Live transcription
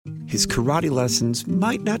his karate lessons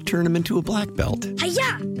might not turn him into a black belt.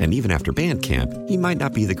 Hi-ya! And even after band camp, he might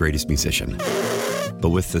not be the greatest musician.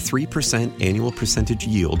 But with the 3% annual percentage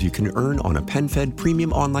yield you can earn on a PenFed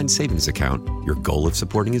premium online savings account, your goal of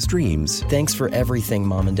supporting his dreams... Thanks for everything,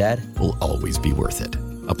 Mom and Dad. ...will always be worth it.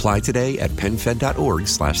 Apply today at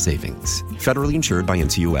PenFed.org/savings. Federally insured by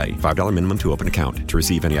NCUA. $5 minimum to open account. To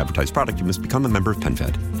receive any advertised product, you must become a member of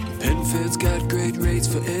PenFed. PenFed's got great rates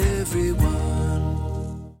for everyone.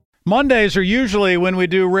 Mondays are usually when we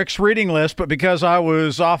do Rick's reading list, but because I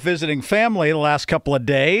was off visiting family the last couple of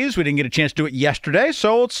days, we didn't get a chance to do it yesterday,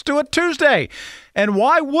 so let's do it Tuesday. And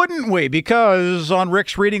why wouldn't we? Because on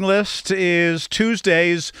Rick's reading list is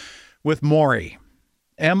Tuesdays with Morrie.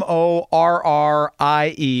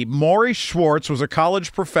 Morrie. Morrie Schwartz was a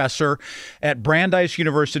college professor at Brandeis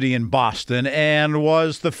University in Boston and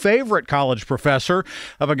was the favorite college professor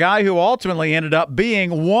of a guy who ultimately ended up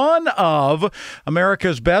being one of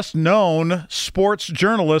America's best-known sports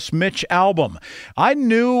journalists, Mitch Albom. I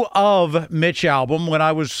knew of Mitch Albom when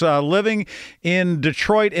I was living in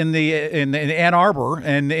Detroit in Ann Arbor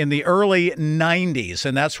and in the early 90s,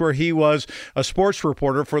 and that's where he was a sports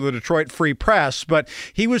reporter for the Detroit Free Press, but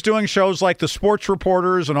he was doing shows like the Sports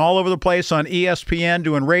Reporters and all over the place on ESPN,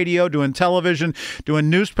 doing radio, doing television, doing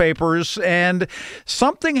newspapers, and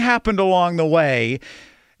something happened along the way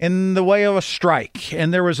in the way of a strike.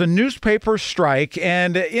 And there was a newspaper strike,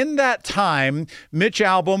 and in that time, Mitch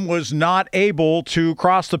Albom was not able to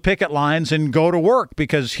cross the picket lines and go to work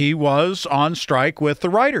because he was on strike with the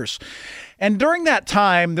writers. And during that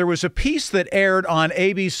time, there was a piece that aired on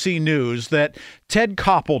ABC News that Ted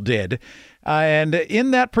Koppel did. And in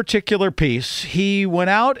that particular piece, he went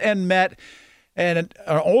out and met an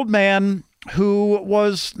old man who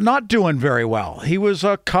was not doing very well. He was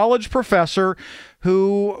a college professor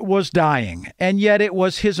who was dying. And yet it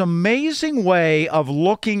was his amazing way of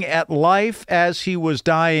looking at life as he was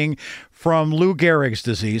dying from Lou Gehrig's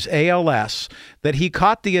disease, ALS, that he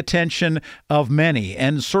caught the attention of many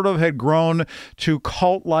and sort of had grown to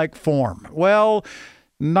cult-like form. Well,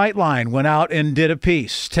 Nightline went out and did a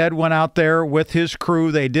piece. Ted went out there with his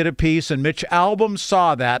crew. They did a piece, and Mitch Albom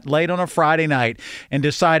saw that late on a Friday night and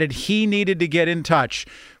decided he needed to get in touch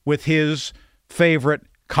with his favorite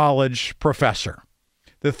college professor.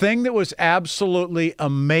 The thing that was absolutely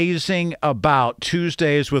amazing about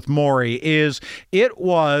Tuesdays with Morrie is it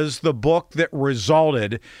was the book that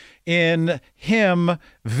resulted in him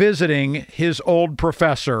visiting his old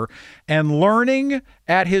professor and learning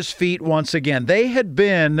at his feet once again. They had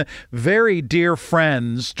been very dear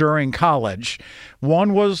friends during college.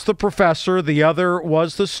 One was the professor, the other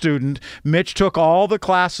was the student. Mitch took all the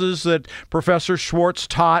classes that Professor Schwartz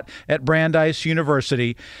taught at Brandeis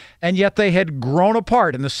University, and yet they had grown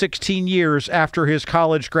apart in the 16 years after his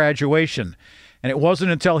college graduation. And it wasn't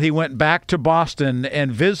until he went back to Boston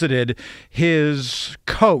and visited his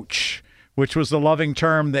coach, which was the loving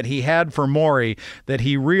term that he had for Morrie, that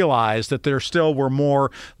he realized that there still were more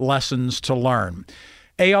lessons to learn.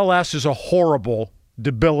 ALS is a horrible,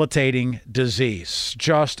 debilitating disease,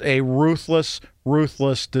 just a ruthless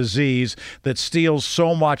disease that steals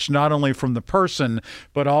so much, not only from the person,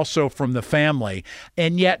 but also from the family.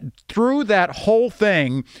 And yet, through that whole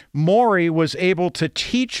thing, Morrie was able to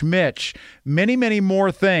teach Mitch many, many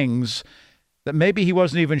more things that maybe he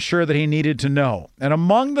wasn't even sure that he needed to know. And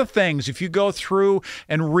among the things, if you go through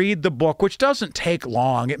and read the book, which doesn't take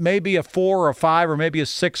long, it may be a 4 or 5 or maybe a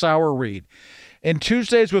 6-hour read. In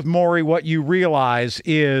Tuesdays with Morrie, what you realize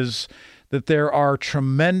is that there are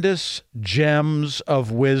tremendous gems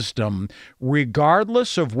of wisdom,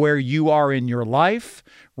 regardless of where you are in your life,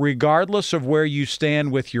 regardless of where you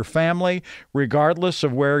stand with your family, regardless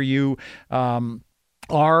of where you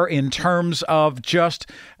are in terms of just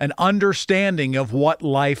an understanding of what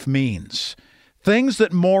life means. Things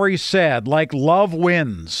that Morrie said, like love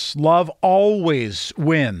wins, love always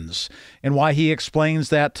wins, and why he explains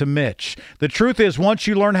that to Mitch. The truth is, once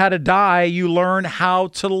you learn how to die, you learn how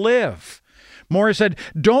to live. Morrie said,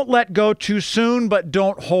 don't let go too soon, but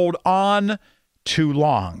don't hold on too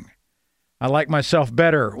long. I like myself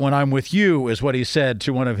better when I'm with you, is what he said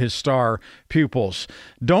to one of his star pupils.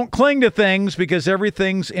 Don't cling to things because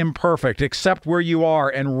everything's imperfect. Accept where you are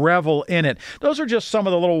and revel in it. Those are just some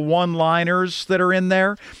of the little one-liners that are in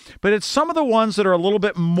there, but it's some of the ones that are a little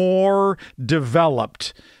bit more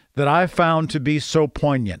developed that I found to be so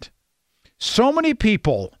poignant. So many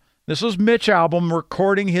people, this is Mitch Albom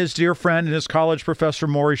recording his dear friend and his college professor,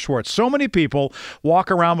 Morrie Schwartz. So many people walk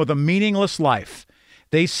around with a meaningless life.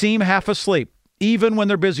 They seem half asleep, even when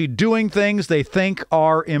they're busy doing things they think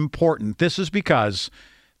are important. This is because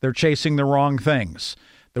they're chasing the wrong things.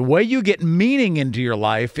 The way you get meaning into your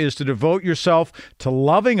life is to devote yourself to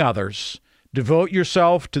loving others, devote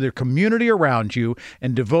yourself to the community around you,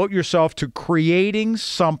 and devote yourself to creating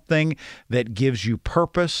something that gives you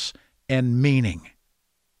purpose and meaning.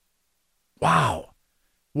 Wow.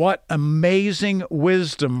 What amazing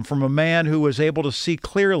wisdom from a man who was able to see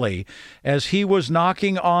clearly as he was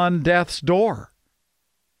knocking on death's door.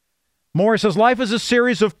 Morrie says, life is a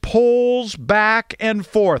series of pulls back and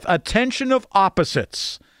forth, a tension of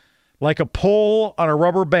opposites, like a pull on a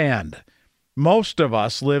rubber band. Most of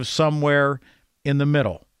us live somewhere in the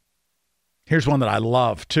middle. Here's one that I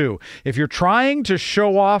love, too. If you're trying to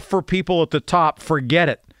show off for people at the top, forget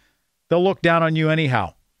it. They'll look down on you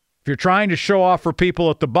anyhow. If you're trying to show off for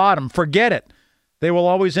people at the bottom, forget it. They will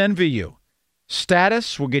always envy you.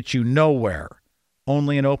 Status will get you nowhere.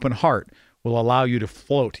 Only an open heart will allow you to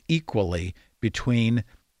float equally between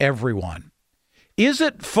everyone. Is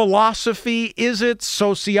it philosophy? Is it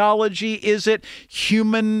sociology? Is it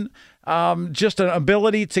human just an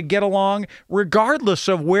ability to get along? Regardless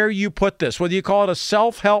of where you put this, whether you call it a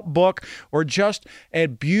self-help book or just a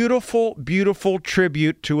beautiful, beautiful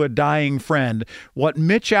tribute to a dying friend, what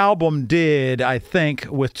Mitch Albom did, I think,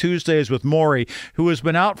 with Tuesdays with Morrie, who has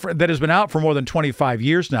been out for more than 25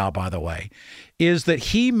 years now, by the way, is that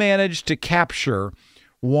he managed to capture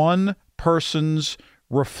one person's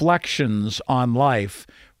reflections on life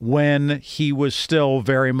when he was still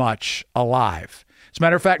very much alive. As a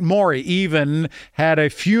matter of fact, Morrie even had a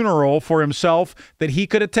funeral for himself that he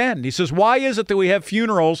could attend. He says, why is it that we have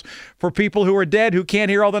funerals for people who are dead who can't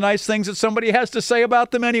hear all the nice things that somebody has to say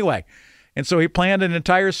about them anyway? And so he planned an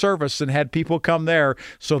entire service and had people come there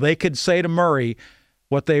so they could say to Morrie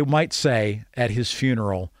what they might say at his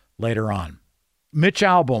funeral later on. Mitch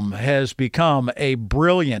Albom has become a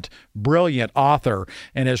brilliant, brilliant author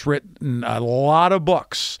and has written a lot of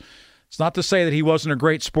books. It's not to say that he wasn't a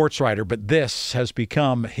great sports writer, but this has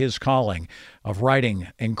become his calling of writing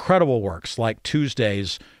incredible works like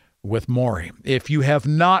Tuesdays with Morrie. If you have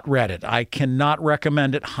not read it, I cannot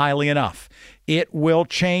recommend it highly enough. It will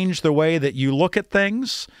change the way that you look at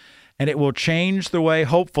things, and it will change the way,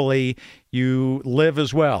 hopefully, you live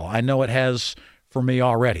as well. I know it has for me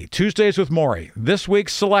already. Tuesdays with Morrie. This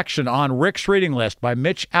week's selection on Rick's Reading List by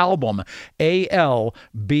Mitch Albom, A-L-B-O-M.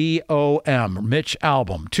 Mitch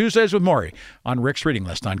Albom. Tuesdays with Morrie on Rick's Reading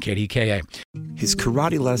List on KDKA. His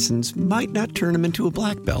karate lessons might not turn him into a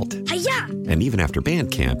black belt. Hi-ya! And even after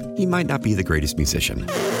band camp, he might not be the greatest musician.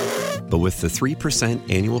 But with the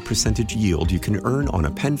 3% annual percentage yield you can earn on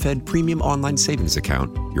a PenFed premium online savings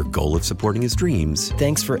account, your goal of supporting his dreams,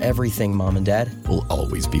 Thanks for everything, Mom and Dad. will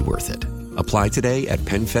always be worth it. Apply today at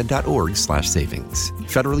PenFed.org/savings.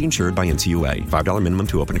 Federally insured by NCUA. $5 minimum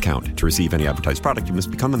to open account. To receive any advertised product, you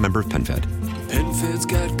must become a member of PenFed. PenFed's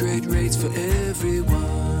got great rates for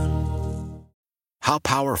everyone. How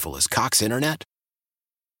powerful is Cox Internet?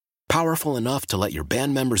 Powerful enough to let your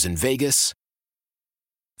band members in Vegas,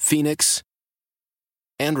 Phoenix,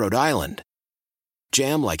 and Rhode Island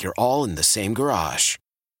jam like you're all in the same garage.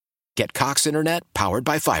 Get Cox Internet powered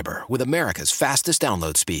by fiber with America's fastest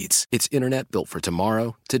download speeds. It's internet built for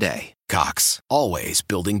tomorrow, today. Cox, always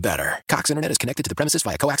building better. Cox Internet is connected to the premises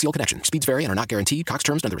via coaxial connection. Speeds vary and are not guaranteed. Cox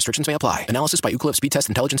terms and other restrictions may apply. Analysis by Ookla Speed Test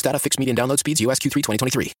Intelligence Data. Fixed median download speeds. US Q3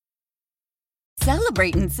 2023.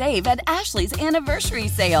 Celebrate and save at Ashley's Anniversary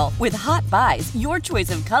Sale. With Hot Buys, your choice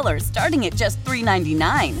of colors starting at just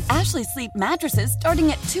 $3.99. Ashley Sleep mattresses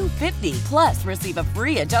starting at $2.50. Plus, receive a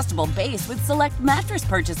free adjustable base with select mattress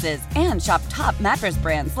purchases. And shop top mattress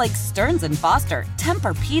brands like Stearns & Foster,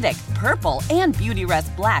 Tempur-Pedic, Purple, and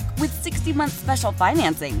Beautyrest Black with 60-month special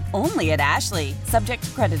financing. Only at Ashley. Subject to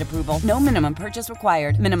credit approval. No minimum purchase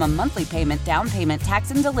required. Minimum monthly payment, down payment, tax,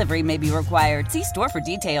 and delivery may be required. See store for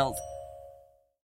details.